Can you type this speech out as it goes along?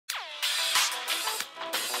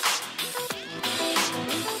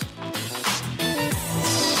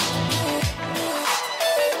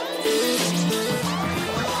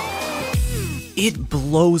It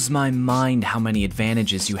blows my mind how many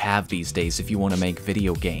advantages you have these days if you want to make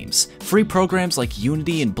video games. Free programs like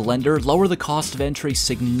Unity and Blender lower the cost of entry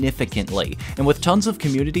significantly, and with tons of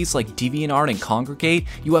communities like DeviantArt and Congregate,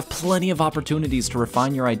 you have plenty of opportunities to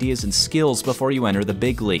refine your ideas and skills before you enter the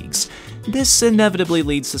big leagues. This inevitably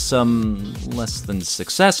leads to some less than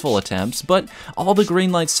successful attempts, but all the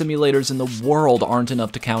greenlight simulators in the world aren't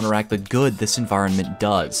enough to counteract the good this environment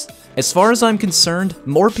does. As far as I'm concerned,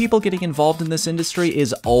 more people getting involved in this industry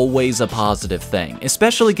is always a positive thing,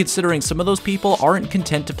 especially considering some of those people aren't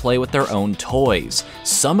content to play with their own toys.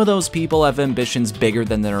 Some of those people have ambitions bigger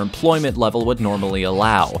than their employment level would normally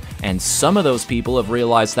allow, and some of those people have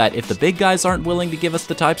realized that if the big guys aren't willing to give us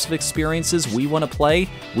the types of experiences we want to play,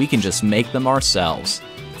 we can just make them ourselves.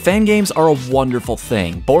 Fan games are a wonderful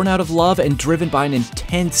thing, born out of love and driven by an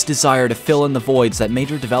intense desire to fill in the voids that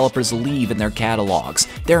major developers leave in their catalogs.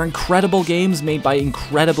 They're incredible games made by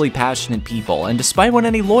incredibly passionate people, and despite what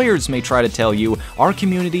any lawyers may try to tell you, our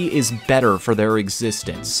community is better for their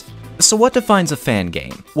existence. So what defines a fan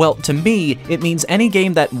game? Well, to me, it means any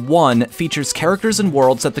game that 1. Features characters and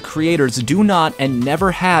worlds that the creators do not and never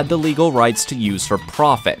had the legal rights to use for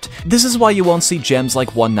profit. This is why you won't see gems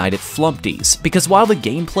like One Night at Flumpty's, because while the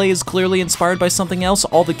gameplay is clearly inspired by something else,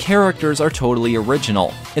 all the characters are totally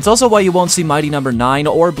original. It's also why you won't see Mighty No. 9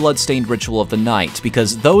 or Bloodstained Ritual of the Night,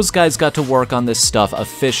 because those guys got to work on this stuff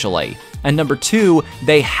officially. And number 2,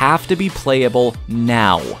 they have to be playable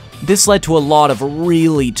now. This led to a lot of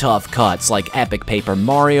really tough cuts like Epic Paper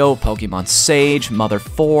Mario, Pokemon Sage, Mother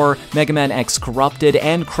 4, Mega Man X Corrupted,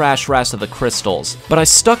 and Crash Wrath of the Crystals. But I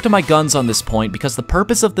stuck to my guns on this point because the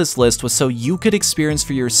purpose of this list was so you could experience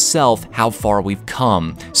for yourself how far we've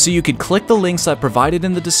come. So you could click the links I provided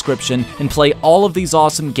in the description and play all of these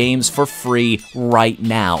awesome games for free right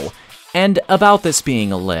now. And about this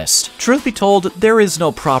being a list, truth be told, there is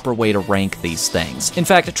no proper way to rank these things. In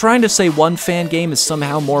fact, trying to say one fan game is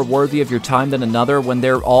somehow more worthy of your time than another when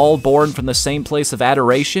they're all born from the same place of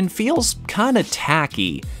adoration feels kinda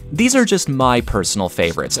tacky. These are just my personal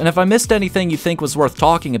favorites, and if I missed anything you think was worth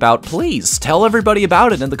talking about, please tell everybody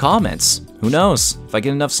about it in the comments. Who knows, if I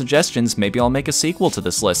get enough suggestions, maybe I'll make a sequel to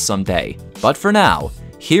this list someday. But for now,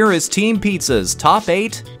 here is Team Pizza's Top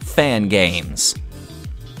 8 Fan Games.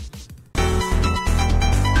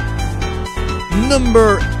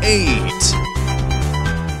 Number 8.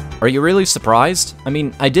 Are you really surprised? I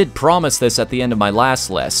mean, I did promise this at the end of my last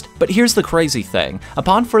list, but here's the crazy thing.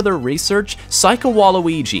 Upon further research, Psycho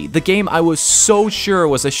Waluigi, the game I was so sure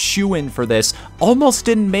was a shoo-in for this, almost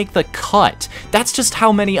didn't make the cut. That's just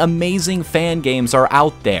how many amazing fan games are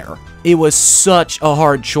out there. It was such a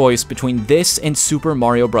hard choice between this and Super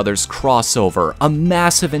Mario Bros. Crossover, a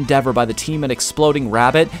massive endeavor by the team at Exploding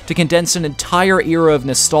Rabbit to condense an entire era of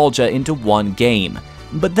nostalgia into one game.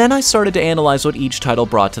 But then I started to analyze what each title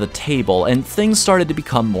brought to the table, and things started to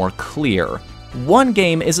become more clear. One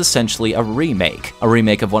game is essentially a remake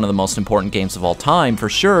of one of the most important games of all time for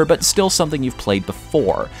sure, but still something you've played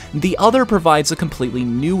before. The other provides a completely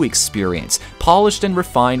new experience, polished and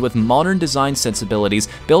refined with modern design sensibilities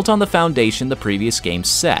built on the foundation the previous game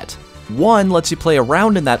set. One lets you play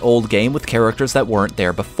around in that old game with characters that weren't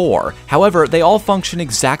there before. However, they all function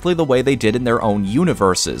exactly the way they did in their own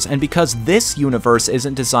universes, and because this universe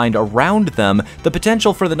isn't designed around them, the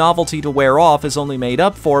potential for the novelty to wear off is only made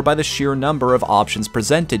up for by the sheer number of options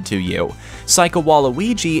presented to you. Psycho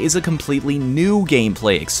Waluigi is a completely new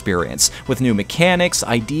gameplay experience, with new mechanics,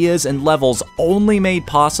 ideas, and levels only made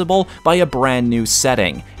possible by a brand new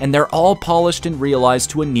setting, and they're all polished and realized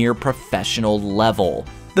to a near professional level.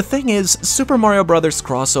 The thing is, Super Mario Bros.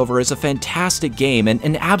 Crossover is a fantastic game and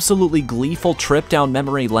an absolutely gleeful trip down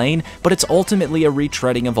memory lane, but it's ultimately a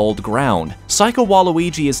retreading of old ground. Psycho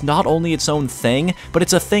Waluigi is not only its own thing, but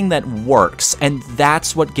it's a thing that works, and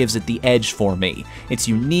that's what gives it the edge for me. It's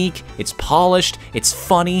unique, it's polished, it's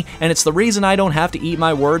funny, and it's the reason I don't have to eat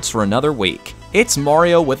my words for another week. It's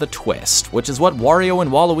Mario with a twist, which is what Wario and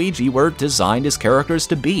Waluigi were designed as characters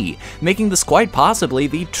to be, making this quite possibly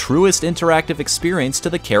the truest interactive experience to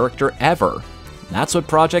the character ever. And that's what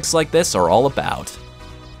projects like this are all about.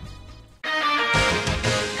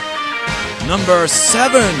 Number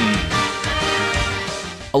 7.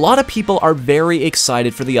 A lot of people are very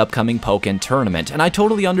excited for the upcoming Pokken tournament, and I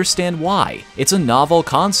totally understand why. It's a novel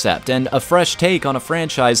concept and a fresh take on a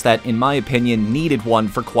franchise that, in my opinion, needed one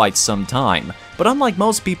for quite some time. But unlike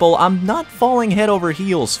most people, I'm not falling head over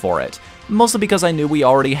heels for it, mostly because I knew we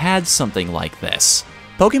already had something like this.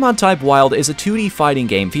 Pokemon Type Wild is a 2D fighting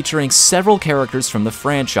game featuring several characters from the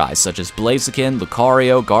franchise, such as Blaziken,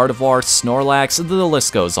 Lucario, Gardevoir, Snorlax, and the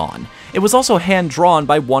list goes on. It was also hand-drawn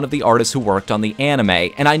by one of the artists who worked on the anime,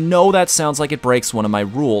 and I know that sounds like it breaks one of my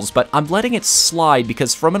rules, but I'm letting it slide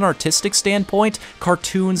because from an artistic standpoint,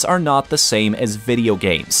 cartoons are not the same as video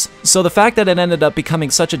games. So the fact that it ended up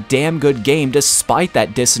becoming such a damn good game despite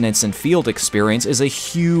that dissonance in field experience is a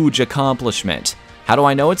huge accomplishment. How do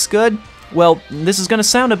I know it's good? Well, this is gonna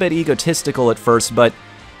sound a bit egotistical at first, but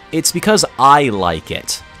it's because I like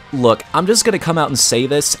it. Look, I'm just gonna come out and say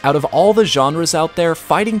this, out of all the genres out there,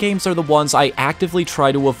 fighting games are the ones I actively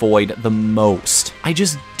try to avoid the most. I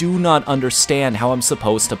just do not understand how I'm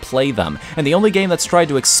supposed to play them, and the only game that's tried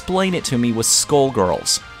to explain it to me was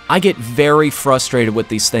Skullgirls. I get very frustrated with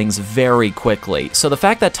these things very quickly, so the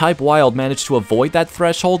fact that Type Wild managed to avoid that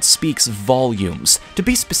threshold speaks volumes. To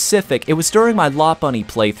be specific, it was during my Lot Bunny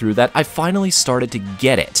playthrough that I finally started to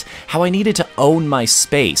get it, how I needed to own my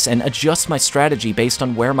space and adjust my strategy based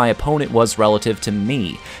on where my opponent was relative to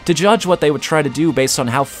me, to judge what they would try to do based on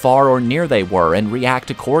how far or near they were and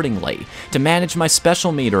react accordingly, to manage my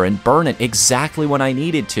special meter and burn it exactly when I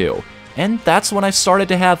needed to. And that's when I started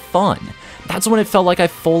to have fun. That's when it felt like I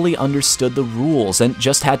fully understood the rules and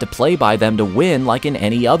just had to play by them to win like in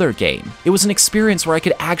any other game. It was an experience where I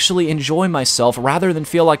could actually enjoy myself rather than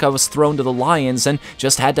feel like I was thrown to the lions and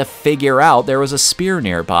just had to figure out there was a spear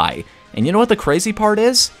nearby. And you know what the crazy part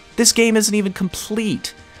is? This game isn't even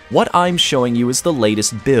complete. What I'm showing you is the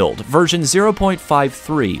latest build, version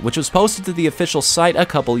 0.53, which was posted to the official site a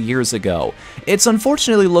couple years ago. It's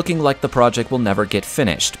unfortunately looking like the project will never get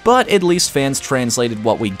finished, but at least fans translated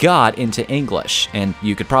what we got into English, and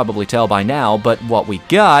you could probably tell by now, but what we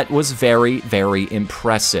got was very, very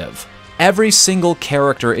impressive. Every single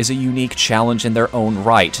character is a unique challenge in their own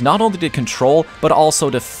right, not only to control, but also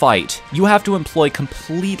to fight. You have to employ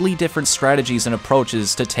completely different strategies and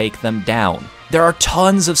approaches to take them down. There are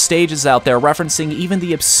tons of stages out there referencing even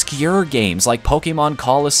the obscure games like Pokemon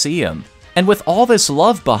Colosseum. And with all this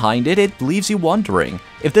love behind it, it leaves you wondering,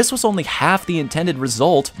 if this was only half the intended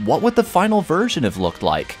result, what would the final version have looked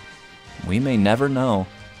like? We may never know.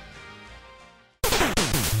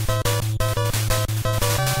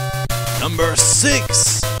 Number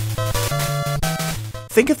 6.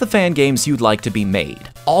 Think of the fan games you'd like to be made.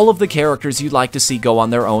 All of the characters you'd like to see go on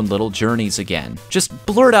their own little journeys again. Just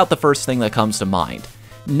blurt out the first thing that comes to mind.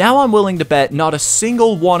 Now I'm willing to bet not a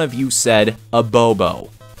single one of you said a Bobo.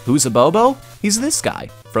 Who's a Bobo? He's this guy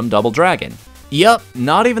from Double Dragon. Yup,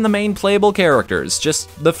 not even the main playable characters,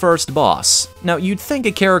 just the first boss. Now, you'd think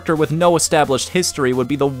a character with no established history would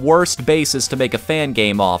be the worst basis to make a fan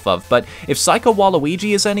game off of, but if Psycho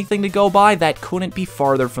Waluigi is anything to go by, that couldn't be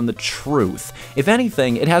farther from the truth. If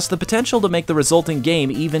anything, it has the potential to make the resulting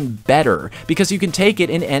game even better, because you can take it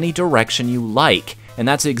in any direction you like. And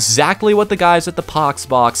that's exactly what the guys at the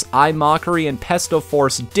Poxbox, iMockery, and Pesto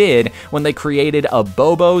Force did when they created a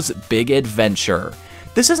Bobo's Big Adventure.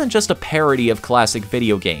 This isn't just a parody of classic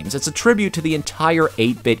video games, it's a tribute to the entire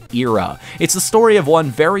 8-bit era. It's the story of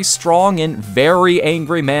one very strong and very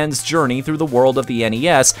angry man's journey through the world of the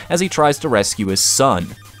NES as he tries to rescue his son.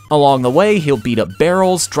 Along the way, he'll beat up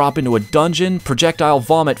barrels, drop into a dungeon, projectile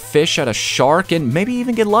vomit fish at a shark, and maybe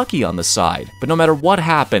even get lucky on the side. But no matter what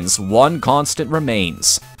happens, one constant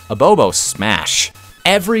remains: a Bobo smash.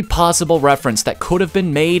 Every possible reference that could have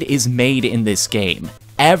been made is made in this game.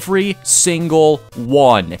 Every single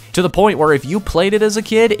one. To the point where if you played it as a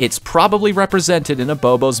kid, it's probably represented in a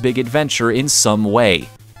Bobo's Big Adventure in some way.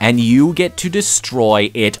 And you get to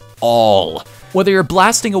destroy it all. Whether you're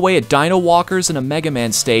blasting away at Dino Walkers in a Mega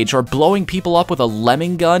Man stage or blowing people up with a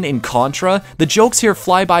lemming gun in Contra, the jokes here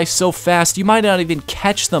fly by so fast you might not even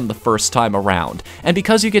catch them the first time around. And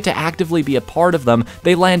because you get to actively be a part of them,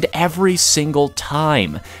 they land every single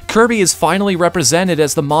time. Kirby is finally represented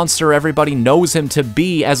as the monster everybody knows him to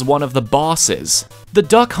be as one of the bosses. The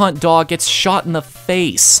Duck Hunt dog gets shot in the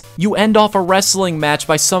face. You end off a wrestling match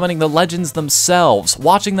by summoning the legends themselves,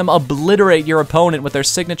 watching them obliterate your opponent with their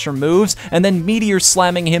signature moves, and then meteor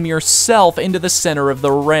slamming him yourself into the center of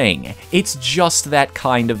the ring. It's just that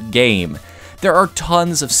kind of game. There are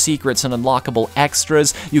tons of secrets and unlockable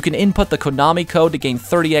extras. You can input the Konami code to gain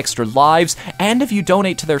 30 extra lives, and if you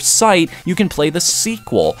donate to their site, you can play the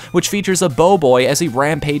sequel, which features a Boboy as he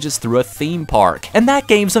rampages through a theme park. And that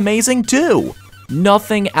game's amazing too!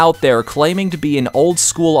 Nothing out there claiming to be an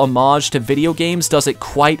old-school homage to video games does it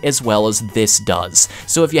quite as well as this does.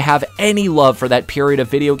 So if you have any love for that period of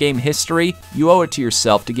video game history, you owe it to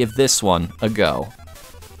yourself to give this one a go.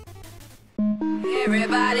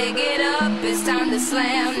 Everybody get up, it's time to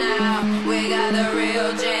slam now. We got the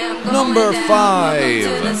real jam going Number down. 5.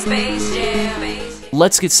 Welcome to the Space Jam.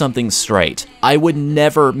 Let's get something straight. I would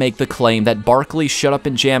never make the claim that Barkley's Shut Up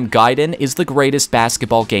and Jam Gaiden is the greatest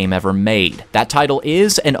basketball game ever made. That title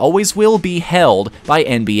is and always will be held by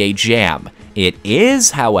NBA Jam. It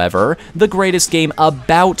is, however, the greatest game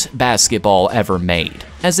about basketball ever made.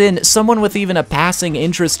 As in, someone with even a passing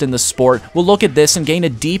interest in the sport will look at this and gain a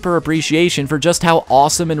deeper appreciation for just how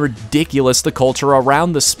awesome and ridiculous the culture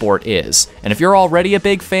around the sport is. And if you're already a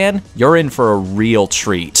big fan, you're in for a real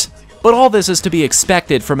treat. But all this is to be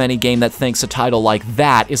expected from any game that thinks a title like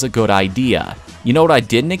that is a good idea. You know what I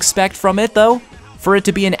didn't expect from it, though? For it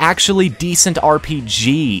to be an actually decent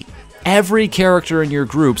RPG. Every character in your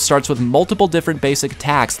group starts with multiple different basic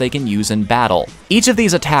attacks they can use in battle. Each of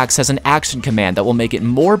these attacks has an action command that will make it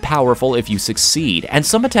more powerful if you succeed, and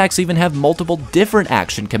some attacks even have multiple different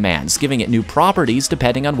action commands, giving it new properties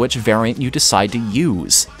depending on which variant you decide to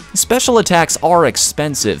use. Special attacks are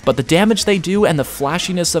expensive, but the damage they do and the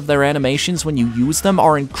flashiness of their animations when you use them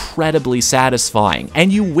are incredibly satisfying,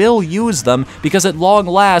 and you will use them because at long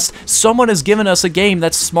last, someone has given us a game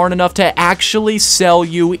that's smart enough to actually sell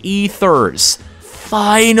you ethers.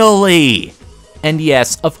 Finally! And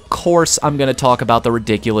yes, of course I'm going to talk about the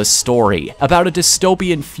ridiculous story, about a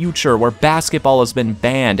dystopian future where basketball has been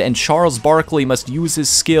banned and Charles Barkley must use his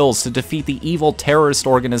skills to defeat the evil terrorist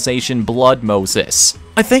organization Blood Moses.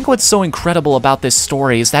 I think what's so incredible about this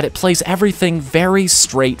story is that it plays everything very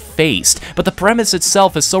straight-faced, but the premise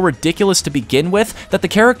itself is so ridiculous to begin with that the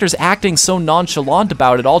characters acting so nonchalant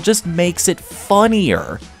about it all just makes it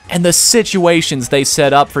funnier. And the situations they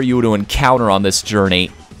set up for you to encounter on this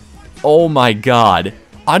journey, oh my god.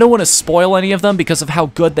 I don't want to spoil any of them because of how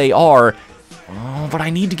good they are, but I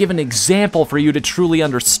need to give an example for you to truly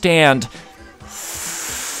understand.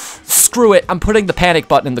 Screw it, I'm putting the panic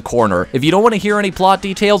button in the corner. If you don't want to hear any plot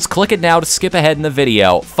details, click it now to skip ahead in the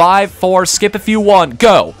video. 5, 4, skip if you want,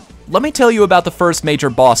 go! Let me tell you about the first major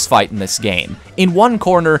boss fight in this game. In one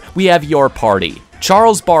corner, we have your party.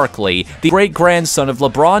 Charles Barkley, the great-grandson of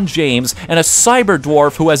LeBron James, and a cyber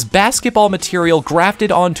dwarf who has basketball material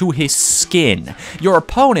grafted onto his skin. Your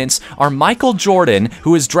opponents are Michael Jordan,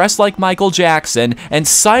 who is dressed like Michael Jackson, and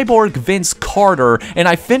Cyborg Vince Carter, and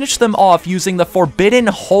I finished them off using the forbidden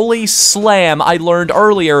Holy Slam I learned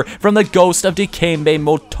earlier from the ghost of Dikembe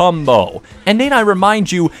Mutombo. And need I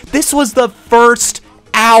remind you, this was the first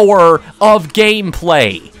hour of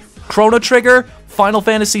gameplay. Chrono Trigger, Final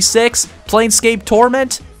Fantasy VI, Planescape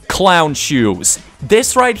Torment, Clown Shoes.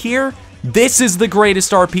 This right here, this is the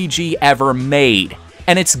greatest RPG ever made.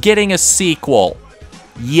 And it's getting a sequel.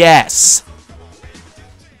 Yes.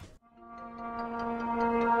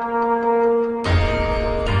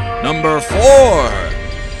 Number 4.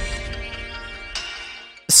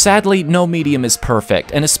 Sadly, no medium is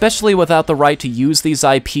perfect, and especially without the right to use these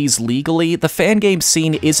IPs legally, the fan game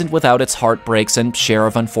scene isn't without its heartbreaks and share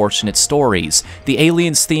of unfortunate stories. The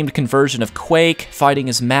Aliens-themed conversion of Quake, Fighting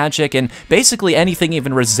is Magic, and basically anything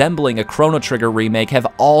even resembling a Chrono Trigger remake have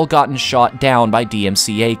all gotten shot down by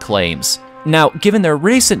DMCA claims. Now, given their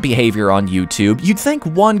recent behavior on YouTube, you'd think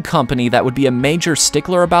one company that would be a major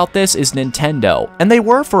stickler about this is Nintendo, and they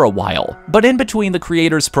were for a while. But in between the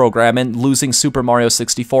creators program and losing Super Mario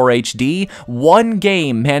 64 HD, one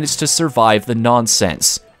game managed to survive the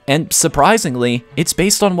nonsense. And surprisingly, it's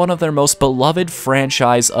based on one of their most beloved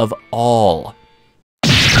franchise of all.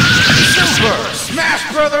 Super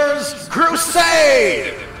Smash Bros.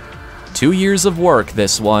 Crusade! 2 years of work,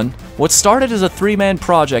 this one. What started as a 3-man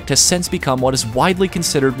project has since become what is widely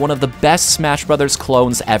considered one of the best Smash Bros.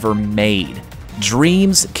 Clones ever made.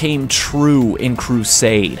 Dreams came true in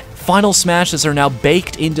Crusade. Final smashes are now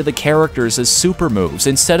baked into the characters as super moves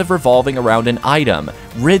instead of revolving around an item.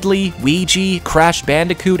 Ridley, Ouija, Crash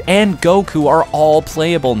Bandicoot, and Goku are all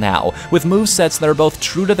playable now, with movesets that are both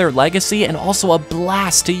true to their legacy and also a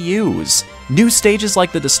blast to use. New stages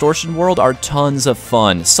like the Distortion World are tons of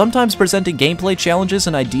fun, sometimes presenting gameplay challenges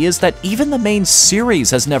and ideas that even the main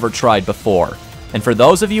series has never tried before. And for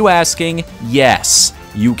those of you asking, yes,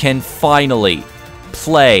 you can finally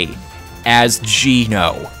play as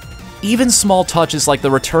Geno. Even small touches like the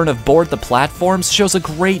return of Board the Platforms shows a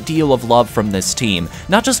great deal of love from this team,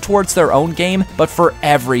 not just towards their own game, but for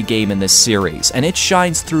every game in this series, and it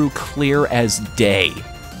shines through clear as day.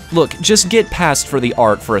 Look, just get past for the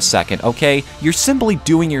art for a second, okay? You're simply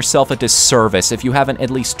doing yourself a disservice if you haven't at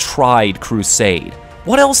least tried Crusade.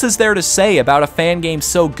 What else is there to say about a fan game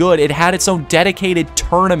so good it had its own dedicated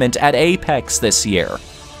tournament at Apex this year?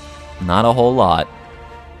 Not a whole lot.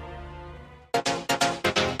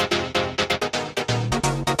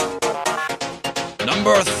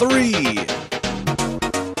 Number 3.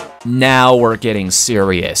 Now we're getting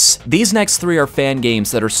serious. These next 3 are fan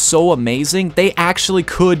games that are so amazing, they actually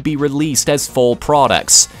could be released as full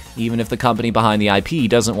products, even if the company behind the IP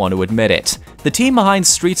doesn't want to admit it. The team behind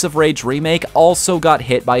Streets of Rage Remake also got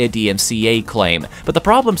hit by a DMCA claim, but the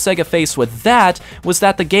problem Sega faced with that was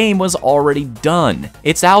that the game was already done.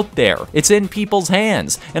 It's out there, it's in people's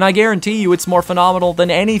hands, and I guarantee you it's more phenomenal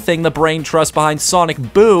than anything the brain trust behind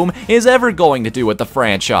Sonic Boom is ever going to do with the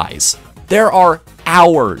franchise. There are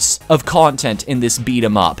hours of content in this beat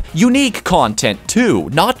 'em up. Unique content too,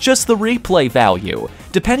 not just the replay value.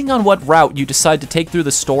 Depending on what route you decide to take through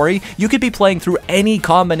the story, you could be playing through any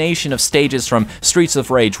combination of stages from Streets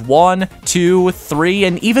of Rage 1, 2, 3,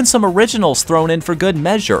 and even some originals thrown in for good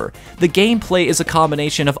measure. The gameplay is a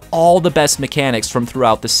combination of all the best mechanics from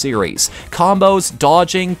throughout the series. Combos,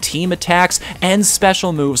 dodging, team attacks, and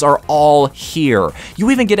special moves are all here.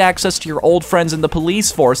 You even get access to your old friends in the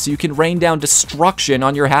police force so you can rain down destruction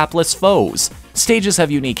on your hapless foes. Stages have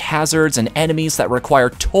unique hazards and enemies that require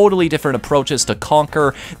totally different approaches to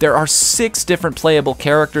conquer. There are 6 different playable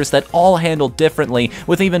characters that all handle differently,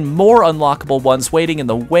 with even more unlockable ones waiting in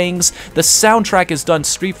the wings. The soundtrack is done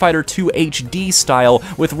Street Fighter II HD style,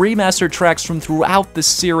 with remastered tracks from throughout the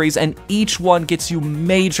series, and each one gets you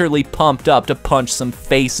majorly pumped up to punch some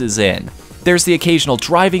faces in. There's the occasional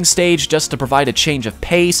driving stage just to provide a change of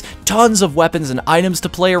pace, tons of weapons and items to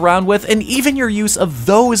play around with, and even your use of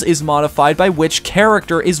those is modified by which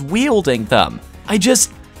character is wielding them.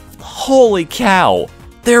 Holy cow,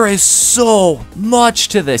 there is so much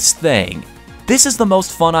to this thing. This is the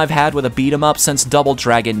most fun I've had with a beat 'em up since Double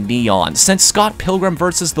Dragon Neon, since Scott Pilgrim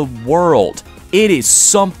vs. the World. It is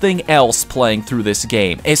something else playing through this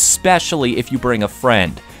game, especially if you bring a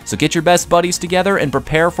friend. So get your best buddies together and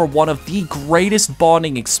prepare for one of the greatest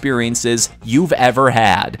bonding experiences you've ever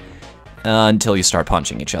had. Until you start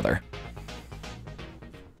punching each other.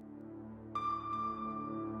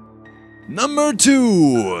 Number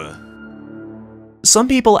 2. Some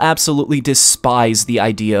people absolutely despise the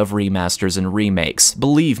idea of remasters and remakes.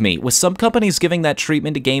 Believe me, with some companies giving that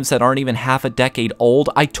treatment to games that aren't even half a decade old,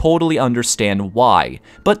 I totally understand why.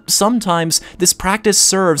 But sometimes, this practice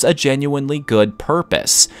serves a genuinely good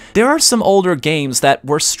purpose. There are some older games that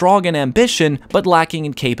were strong in ambition, but lacking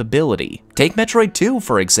in capability. Take Metroid 2,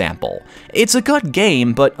 for example. It's a good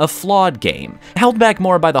game, but a flawed game, held back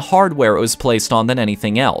more by the hardware it was placed on than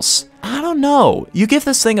anything else. I don't know, you give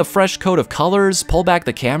this thing a fresh coat of colors, pull back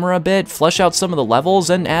the camera a bit, flesh out some of the levels,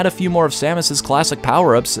 and add a few more of Samus's classic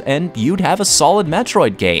power-ups, and you'd have a solid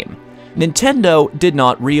Metroid game. Nintendo did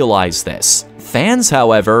not realize this. Fans,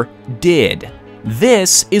 however, did.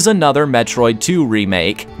 This is another Metroid 2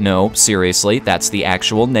 remake. No, seriously, that's the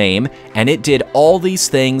actual name, and it did all these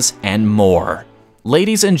things and more.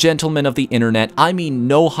 Ladies and gentlemen of the internet, I mean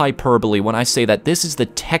no hyperbole when I say that this is the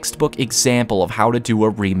textbook example of how to do a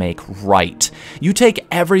remake right. You take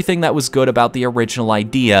everything that was good about the original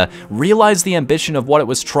idea, realize the ambition of what it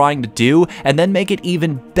was trying to do, and then make it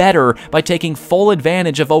even better by taking full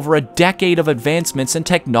advantage of over a decade of advancements in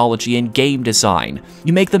technology and game design.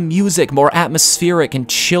 You make the music more atmospheric and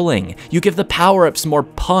chilling, you give the power-ups more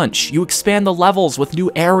punch, you expand the levels with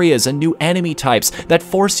new areas and new enemy types that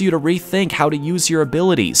force you to rethink how to use your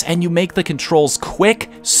abilities, and you make the controls quick,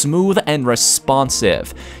 smooth, and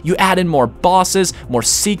responsive. You add in more bosses, more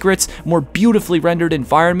secrets, more beautifully rendered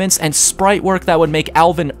environments, and sprite work that would make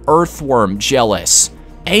Alvin Earthworm jealous.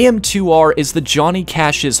 AM2R is the Johnny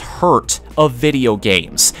Cash's Hurt of video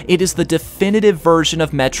games. It is the definitive version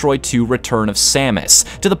of Metroid 2 Return of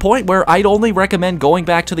Samus, to the point where I'd only recommend going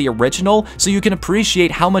back to the original so you can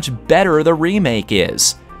appreciate how much better the remake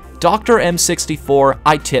is. Dr. M64,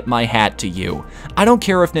 I tip my hat to you. I don't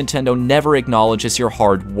care if Nintendo never acknowledges your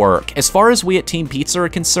hard work. As far as we at Team Pizza are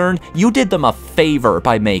concerned, you did them a favor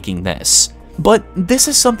by making this. But this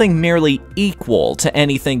is something merely equal to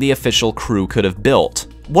anything the official crew could have built.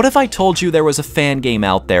 What if I told you there was a fan game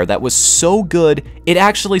out there that was so good, it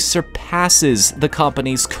actually surpasses the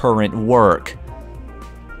company's current work?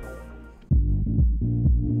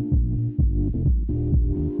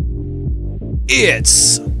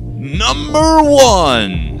 It's number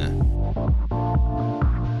 1.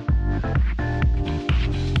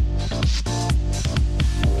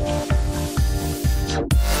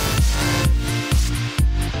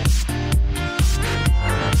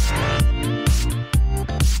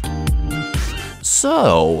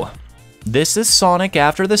 So, this is Sonic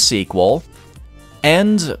after the sequel,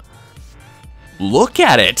 and look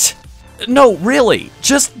at it! No, really,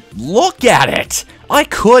 just look at it! I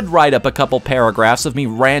could write up a couple paragraphs of me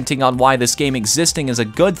ranting on why this game existing is a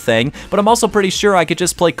good thing, but I'm also pretty sure I could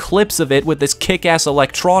just play clips of it with this kick-ass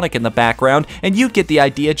electronic in the background, and you'd get the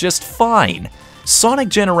idea just fine. Sonic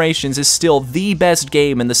Generations is still the best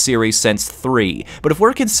game in the series since 3, but if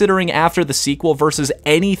we're considering after the sequel versus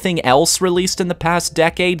anything else released in the past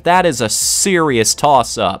decade, that is a serious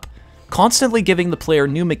toss-up. Constantly giving the player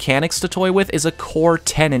new mechanics to toy with is a core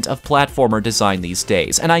tenet of platformer design these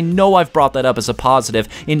days, and I know I've brought that up as a positive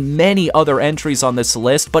in many other entries on this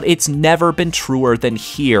list, but it's never been truer than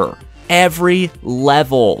here. Every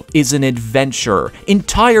level is an adventure.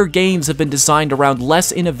 Entire games have been designed around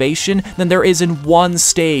less innovation than there is in one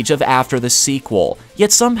stage of after the sequel.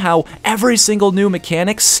 Yet somehow, every single new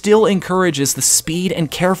mechanic still encourages the speed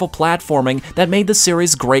and careful platforming that made the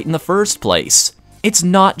series great in the first place. It's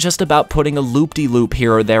not just about putting a loop-de-loop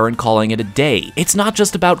here or there and calling it a day. It's not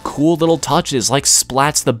just about cool little touches like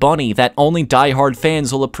Splats the Bunny that only die-hard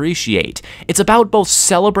fans will appreciate. It's about both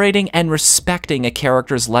celebrating and respecting a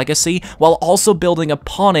character's legacy while also building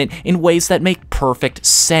upon it in ways that make perfect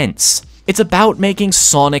sense. It's about making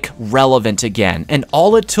Sonic relevant again, and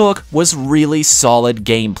all it took was really solid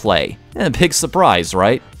gameplay. A big surprise,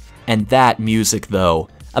 right? And that music, though.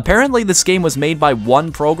 Apparently, this game was made by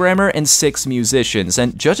one programmer and 6 musicians,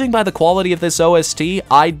 and judging by the quality of this OST,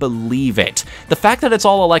 I'd believe it. The fact that it's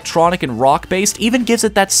all electronic and rock-based even gives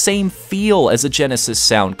it that same feel as a Genesis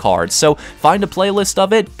sound card, so find a playlist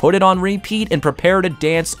of it, put it on repeat, and prepare to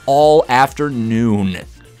dance all afternoon.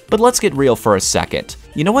 But let's get real for a second.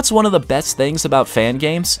 You know what's one of the best things about fan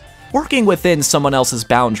games? Working within someone else's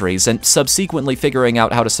boundaries and subsequently figuring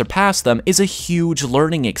out how to surpass them is a huge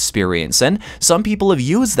learning experience, and some people have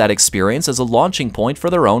used that experience as a launching point for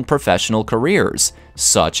their own professional careers,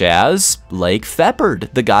 such as Lake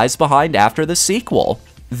Feppard, the guys behind After the Sequel.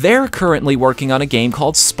 They're currently working on a game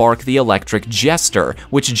called Spark the Electric Jester,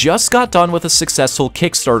 which just got done with a successful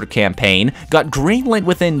Kickstarter campaign, got greenlit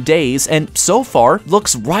within days, and so far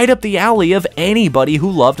looks right up the alley of anybody who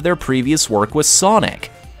loved their previous work with Sonic.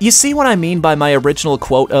 You see what I mean by my original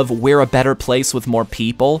quote of "we're a better place with more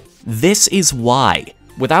people"? This is why.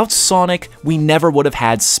 Without Sonic, we never would have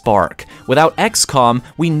had Spark. Without XCOM,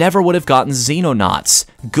 we never would have gotten Xenonauts.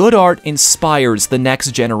 Good art inspires the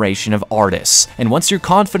next generation of artists, and once you're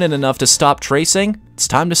confident enough to stop tracing, it's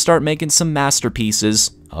time to start making some masterpieces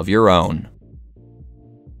of your own.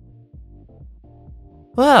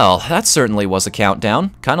 Well, that certainly was a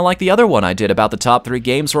countdown, kinda like the other one I did about the top 3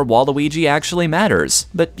 games where Waluigi actually matters.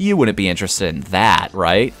 But you wouldn't be interested in that,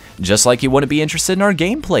 right? Just like you wouldn't be interested in our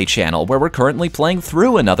gameplay channel, where we're currently playing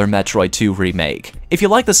through another Metroid 2 remake. If you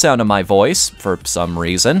like the sound of my voice, for some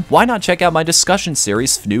reason, why not check out my discussion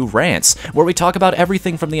series, FNU Rants, where we talk about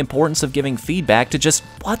everything from the importance of giving feedback to just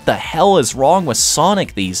what the hell is wrong with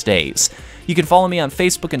Sonic these days. You can follow me on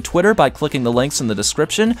Facebook and Twitter by clicking the links in the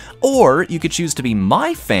description, or you could choose to be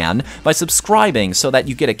my fan by subscribing so that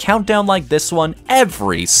you get a countdown like this one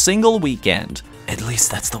every single weekend. At least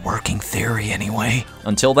that's the working theory anyway.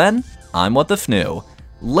 Until then, I'm Whatthefnu.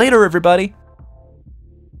 Later, everybody!